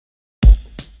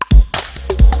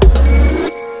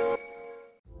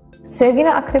Sevgili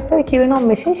Akrepler,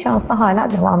 2015'in şansı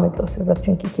hala devam ediyor sizde.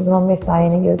 Çünkü 2015 daha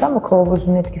yeni girdi ama Kova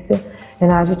burcunun etkisi,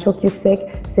 enerji çok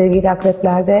yüksek. Sevgili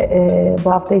Akreplerde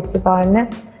bu hafta itibariyle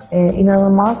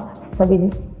inanılmaz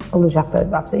stabil olacakları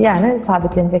bir hafta. Yani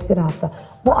sabitlenecekleri hafta.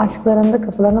 Bu aşklarında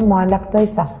kafalarının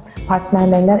muallaktaysa,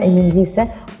 partnerlerinden emin değilse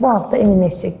bu hafta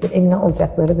eminleşecektir, emin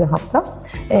olacakları bir hafta.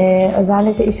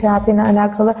 Özellikle iş hayatıyla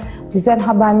alakalı güzel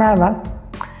haberler var.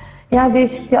 Yer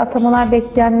değişikliği, atamalar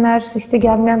bekleyenler, işte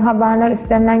gelmeyen haberler,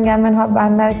 üstlerinden gelmeyen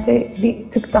haberler, işte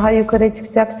bir tık daha yukarıya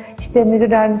çıkacak, işte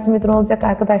müdür yardımcısı müdür olacak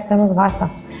arkadaşlarımız varsa,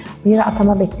 bir yere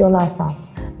atama bekliyorlarsa,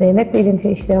 devletle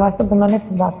ilintili işleri varsa bunların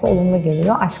hepsi bu hafta olumlu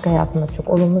geliyor. Aşk hayatında çok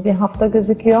olumlu bir hafta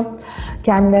gözüküyor.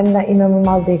 Kendilerine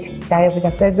inanılmaz değişiklikler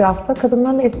yapacakları bir hafta.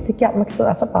 Kadınların da estetik yapmak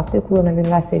istiyorlarsa bu haftayı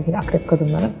kullanabilirler sevgili Akrep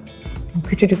kadınları.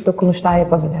 Küçücük dokunuşlar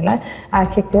yapabilirler.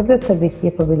 Erkekleri de tabii ki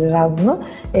yapabilirler bunu.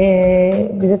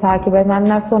 Bizi takip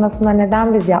edenler sonrasında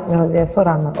neden biz yapmıyoruz diye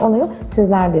soranlar oluyor.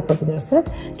 Sizler de yapabilirsiniz.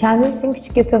 Kendiniz için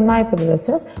küçük yatırımlar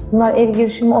yapabilirsiniz. Bunlar ev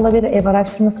girişimi olabilir, ev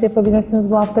araştırması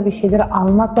yapabilirsiniz. Bu hafta bir şeyleri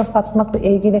almakla, satmakla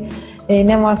ilgili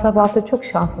ne varsa bu hafta çok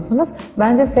şanslısınız.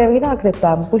 Bence sevgili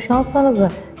Akrepler, bu şanslarınızı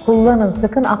kullanın,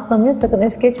 sakın atlamayın, sakın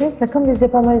es geçmeyin, sakın biz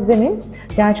yapamayız demeyin.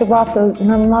 Gerçi bu hafta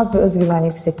inanılmaz bir özgüven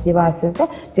yüksekliği var sizde.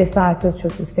 Cesaretiniz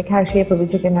çok yüksek, her şeyi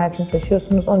yapabilecek enerjisini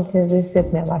taşıyorsunuz, onun içinizde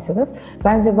hissetmeye başladınız.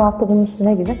 Bence bu hafta bunun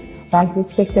üstüne gidin. Belki de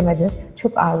hiç beklemediniz,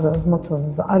 çok arzunuz,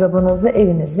 motorunuzu, arabanızı,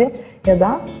 evinizi ya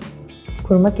da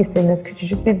kurmak istediğiniz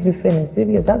küçücük bir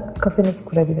büfenizi ya da kafenizi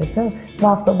kurabilirsiniz. Bu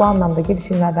hafta bu anlamda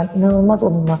girişimlerden inanılmaz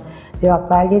olumlu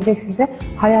cevaplar gelecek size.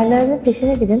 Hayallerinizin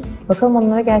peşine gidin. Bakalım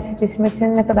onları gerçekleştirmek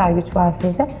için ne kadar güç var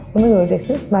sizde. Bunu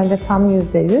göreceksiniz. Bence tam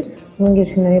 %100 bunun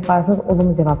girişimleri yaparsanız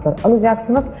olumlu cevaplar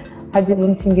alacaksınız. Hadi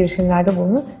bunun için girişimlerde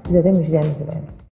bulunun. Bize de müjdelerinizi verin.